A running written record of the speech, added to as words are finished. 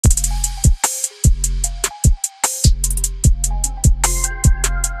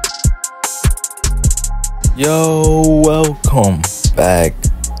Yo, welcome back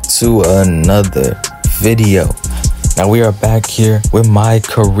to another video. Now we are back here with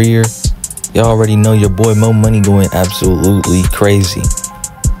Mycareer. Y'all already know your boy Mo Money going absolutely crazy.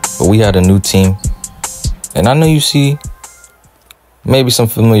 But we had a new team. And I know you see maybe some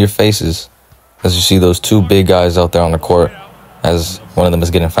familiar faces as you see those two big guys out there on the court as one of them is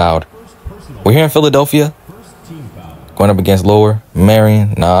getting fouled. We're here in Philadelphia, going up against Lower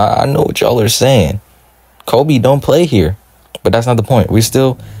Marion. Now, I know what y'all are saying. Kobe don't play here, but that's not the point. We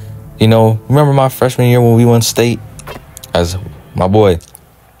still, remember my freshman year when we won state? As my boy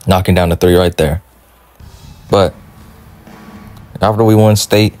knocking down the three right there. But after we won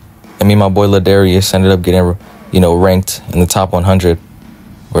state, and me and my boy Ladarius ended up getting, ranked in the top 100.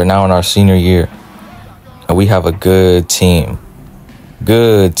 We're now in our senior year, and we have a good team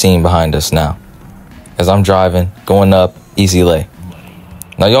behind us now. As I'm driving, going up, easy lay.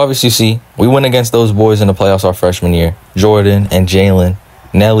 Now, you obviously see, we went against those boys in the playoffs our freshman year. Jordan and Jalen,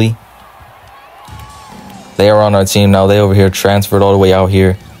 Nelly. They are on our team now. They over here transferred all the way out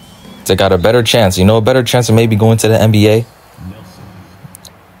here. They got a better chance, a better chance of maybe going to the NBA.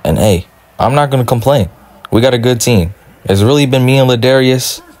 And, hey, I'm not going to complain. We got a good team. It's really been me and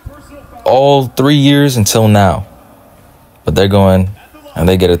Ladarius all 3 years until now. But they're going, and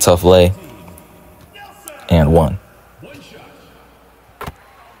they get a tough lay. And one.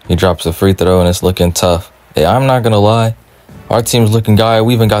 He drops a free throw, and it's looking tough. Hey, I'm not going to lie. Our team's looking guy.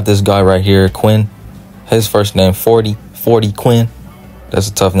 We even got this guy right here, Quinn. His first name, 40 Quinn. That's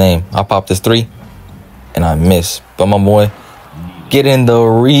a tough name. I popped this three, and I miss. But my boy, get in the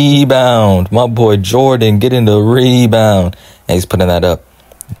rebound. My boy Jordan, get in the rebound. And he's putting that up.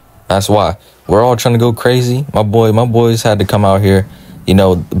 That's why. We're all trying to go crazy. My boys had to come out here.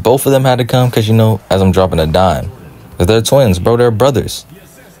 Both of them had to come because, as I'm dropping a dime. Because they're twins, bro. They're brothers.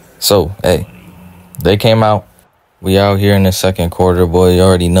 So, hey, they came out. We out here in the second quarter, boy. You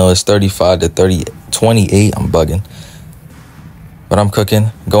already know it's 35 to 28. I'm bugging. But I'm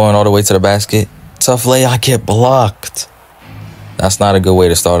cooking. Going all the way to the basket. Tough lay. I get blocked. That's not a good way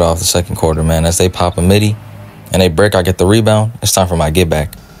to start off the second quarter, man. As they pop a midi and they break, I get the rebound. It's time for my get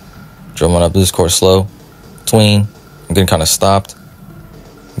back. Dribbling up this court slow. Tween. I'm getting kind of stopped.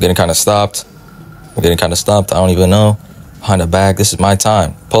 I don't even know. Behind the back. This is my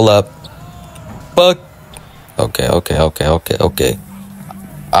time. Pull up. Buck. Okay. All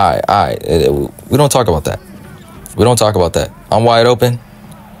right. We don't talk about that. I'm wide open.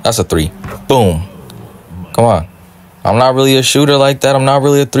 That's a three. Boom. Come on. I'm not really a shooter like that. I'm not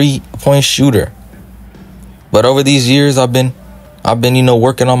really a 3-point shooter. But over these years, I've been,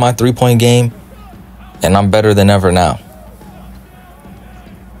 working on my 3-point game, and I'm better than ever now.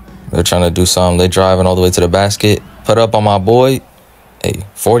 They're trying to do something. They driving all the way to the basket. Put up on my boy. Hey,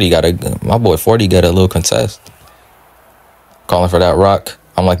 40 got a little contest. Calling for that rock.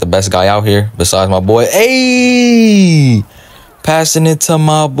 I'm like the best guy out here besides my boy. Hey! Passing it to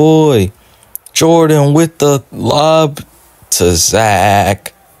my boy. Jordan with the lob to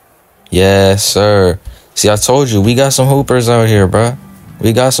Zach. Yes, sir. See, I told you, we got some hoopers out here, bro.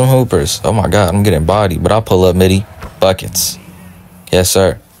 We got some hoopers. Oh, my God, I'm getting bodied, but I'll pull up midi. Buckets. Yes,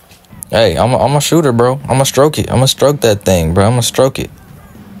 sir. Hey, I'm a shooter, bro. I'm going to stroke it. I'm going to stroke that thing, bro. I'm going to stroke it.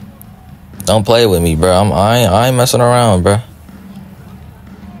 Don't play with me, bro. I ain't messing around, bro.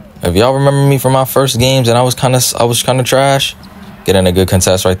 If y'all remember me from my first games and I was kind of trash, getting a good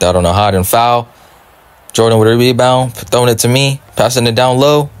contest right there. I don't know how I didn't foul. Jordan with a rebound, throwing it to me, passing it down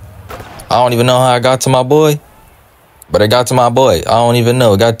low. I don't even know how I got to my boy, but it got to my boy. I don't even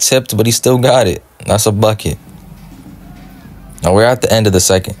know. It got tipped, but he still got it. That's a bucket. Now we're at the end of the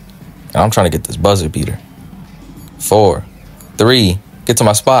second. And I'm trying to get this buzzer beater. 4, 3, get to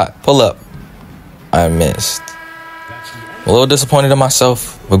my spot, pull up. I missed. I'm a little disappointed in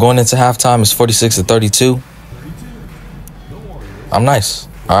myself. We're going into halftime. It's 46 to 32. I'm nice.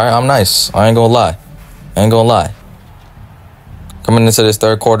 All right, I'm nice. I ain't gonna lie. Coming into this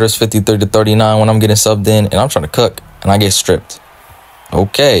third quarter, it's 53 to 39 when I'm getting subbed in, and I'm trying to cook, and I get stripped.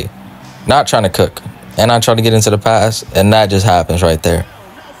 Okay, not trying to cook, and I try to get into the pass, and that just happens right there.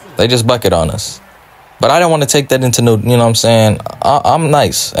 They just bucket on us. But I don't want to take that into no, what I'm saying? I'm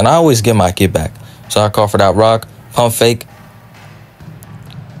nice, and I always get my get back. So I call for that rock, pump fake.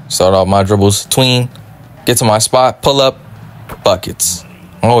 Start off my dribbles, tween, get to my spot, pull up, buckets.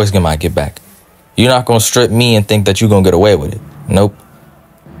 I always get my get back. You're not going to strip me and think that you're going to get away with it. Nope.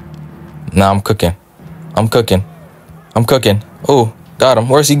 Nah, I'm cooking. Oh, got him.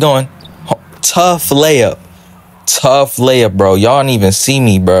 Where's he going? Tough layup. Tough layup, bro. Y'all didn't even see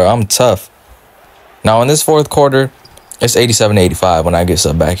me, bro. I'm tough. Now, in this fourth quarter, it's 87-85 when I get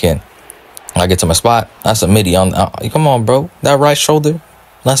subbed back in. I get to my spot. That's a midi. Come on, bro. That right shoulder,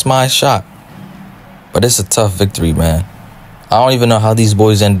 that's my shot. But it's a tough victory, man. I don't even know how these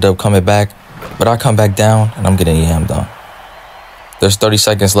boys ended up coming back, but I come back down, and I'm getting yammed on. There's 30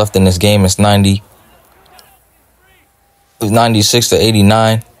 seconds left in this game. It's 96 to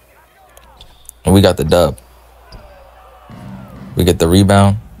 89. And we got the dub. We get the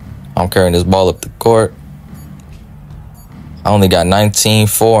rebound. I'm carrying this ball up the court. I only got 19,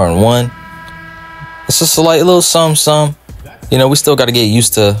 4, and 1. It's just a light little some. You know, we still got to get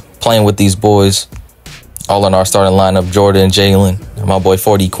used to playing with these boys. All in our starting lineup, Jordan, Jalen, and my boy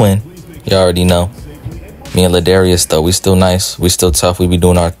 40 Quinn. You already know. Me and Ladarius, though, we still nice. We still tough. We be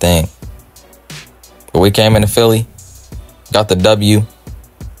doing our thing. But we came into Philly. Got the W.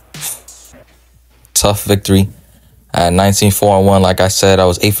 Tough victory. I had 19, 4, and 1. Like I said, I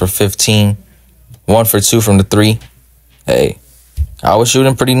was 8 for 15. 1 for 2 from the 3. Hey, I was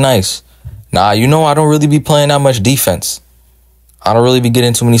shooting pretty nice. Nah, you know I don't really be playing that much defense. I don't really be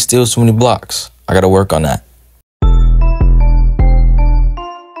getting too many steals, too many blocks. I got to work on that.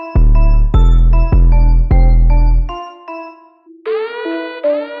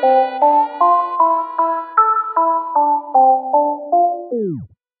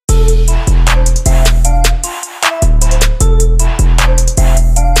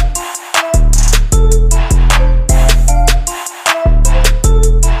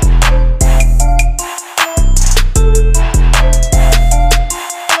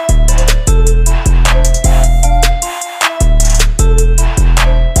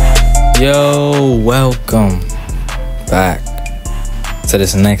 Yo, welcome back to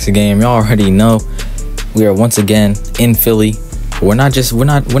this next game. Y'all already know we are once again in Philly. We're not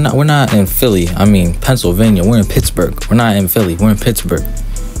in Philly. I mean Pennsylvania. We're in Pittsburgh. We're not in Philly. We're in Pittsburgh.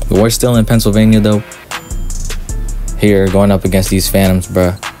 But we're still in Pennsylvania though. Here going up against these Phantoms,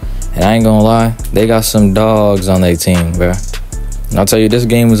 bruh. And I ain't gonna lie, they got some dogs on their team, bruh. And I'll tell you, this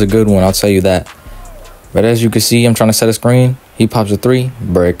game was a good one. I'll tell you that. But as you can see, I'm trying to set a screen. He pops a 3,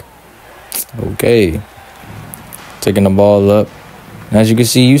 break. Okay, taking the ball up. And as you can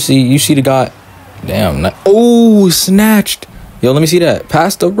see, you see the guy. Damn. Oh, snatched. Yo, let me see that.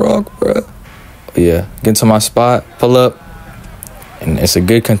 Pass the rock, bro. Yeah, get to my spot, pull up, and it's a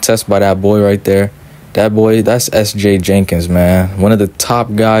good contest by that boy right there. That boy, that's SJ Jenkins, man. One of the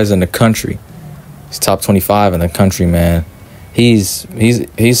top guys in the country. He's top 25 in the country, man. He's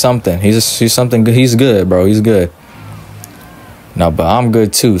something. He's something good. He's good, bro. He's good. No, but I'm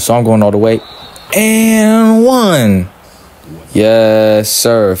good too, so I'm going all the way. And 1. Yes,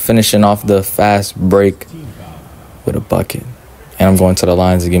 sir. Finishing off the fast break with a bucket. And I'm going to the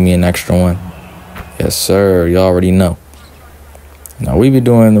lines to give me an extra one. Yes, sir. You already know. Now, we be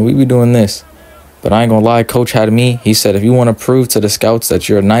doing this. But I ain't gonna lie, Coach had me. He said, if you want to prove to the scouts that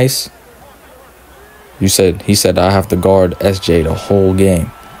you're nice, he said I have to guard SJ the whole game.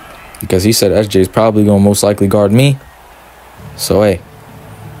 Because he said SJ is probably going to most likely guard me. So, hey,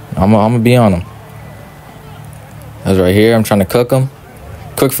 I'm going to be on him. That's right here. I'm trying to cook him.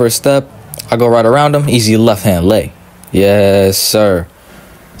 Quick first step. I go right around him. Easy left-hand lay. Yes, sir.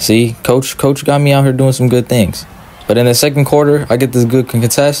 See, Coach got me out here doing some good things. But in the second quarter, I get this good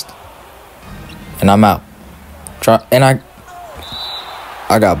contest. And I'm out. And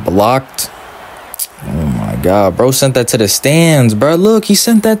I got blocked. Oh, my God. Bro sent that to the stands, bro. Look, he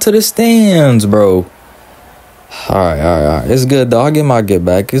sent that to the stands, bro. All right. It's good, though. I'll get my get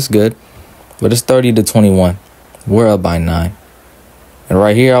back. It's good. But it's 30 to 21. We're up by 9. And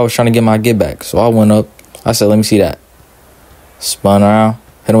right here, I was trying to get my get back. So I went up. I said, let me see that. Spun around.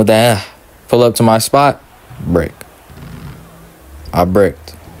 Hit him with that. Pull up to my spot. Break. I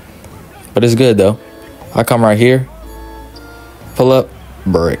bricked. But it's good, though. I come right here. Pull up.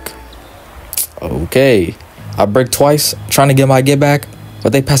 Brick. Okay. I bricked twice. Trying to get my get back.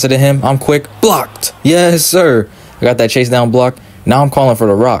 But they pass it to him. I'm quick. Blocked. Yes, sir. I got that chase down block. Now I'm calling for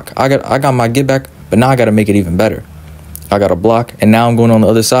the rock. I got my get back. But now I got to make it even better. I got a block. And now I'm going on the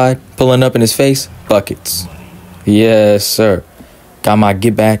other side. Pulling up in his face. Buckets. Yes, sir. Got my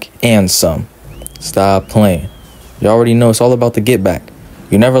get back and some. Stop playing. You already know it's all about the get back.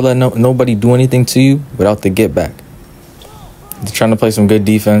 You never let nobody do anything to you without the get back. They're trying to play some good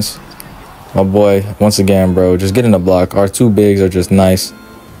defense. My boy, once again, bro, just getting the block. Our two bigs are just nice.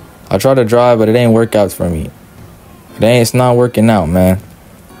 I try to drive, but it ain't work out for me. It's not working out, man.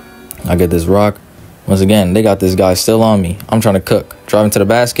 I get this rock. Once again, they got this guy still on me. I'm trying to cook. Driving to the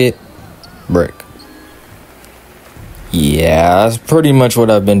basket. Brick. Yeah, that's pretty much what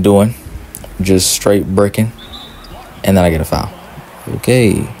I've been doing. Just straight bricking. And then I get a foul.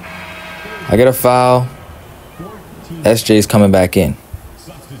 Okay. I get a foul. SJ's coming back in.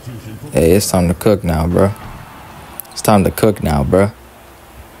 Hey, it's time to cook now, bro. It's time to cook now, bro.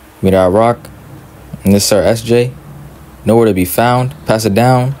 Give me that rock. And this sir SJ. Nowhere to be found. Pass it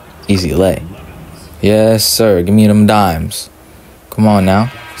down. Easy lay. Yes, sir. Give me them dimes. Come on now.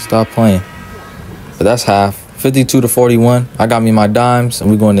 Stop playing. But that's half. 52-41. I got me my dimes,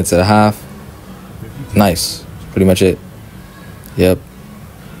 and we're going into the half. Nice. Pretty much it. Yep.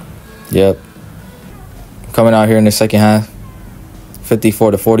 Coming out here in the second half.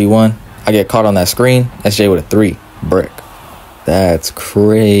 54-41. I get caught on that screen. SJ with a 3. Brick. That's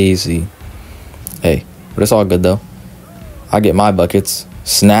crazy. Hey, but it's all good, though. I get my buckets.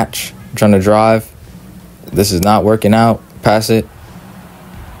 Snatch. I'm trying to drive. This is not working out. Pass it.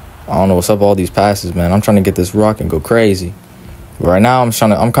 I don't know what's up with all these passes, man. I'm trying to get this rock and go crazy. But right now, I'm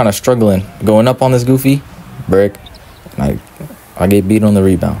kind of struggling. Going up on this goofy. Brick. And I get beat on the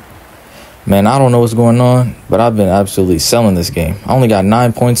rebound. Man, I don't know what's going on, but I've been absolutely selling this game. I only got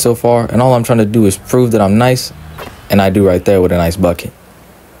 9 points so far, and all I'm trying to do is prove that I'm nice, and I do right there with a nice bucket.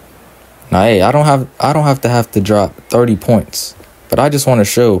 Now, hey, I don't have to drop 30 points, but I just want to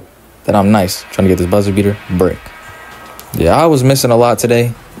show that I'm nice. Trying to get this buzzer beater. Brick. Yeah, I was missing a lot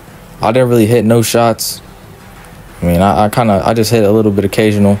today. I didn't really hit no shots. I mean, I just hit a little bit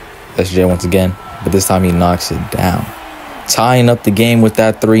occasional. SJ once again, but this time he knocks it down. Tying up the game with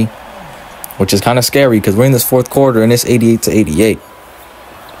that 3, which is kind of scary because we're in this fourth quarter and it's 88-88.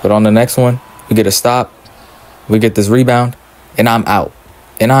 But on the next one, we get a stop. We get this rebound, and I'm out.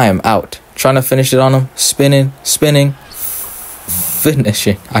 And I am out. Trying to finish it on him. Spinning.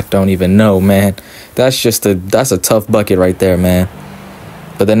 Finishing. I don't even know, man. That's a tough bucket right there, man.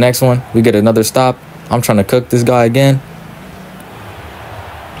 But the next one, we get another stop. I'm trying to cook this guy again.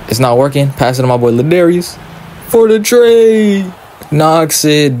 It's not working. Pass it to my boy Ladarius for the trade. Knocks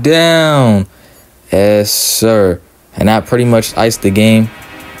it down. Yes, sir. And that pretty much iced the game.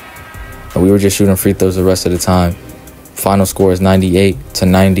 And we were just shooting free throws the rest of the time. Final score is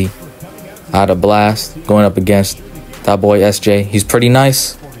 98-90. I had a blast going up against that boy SJ. He's pretty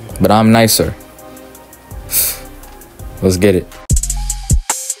nice, but I'm nicer. Let's get it.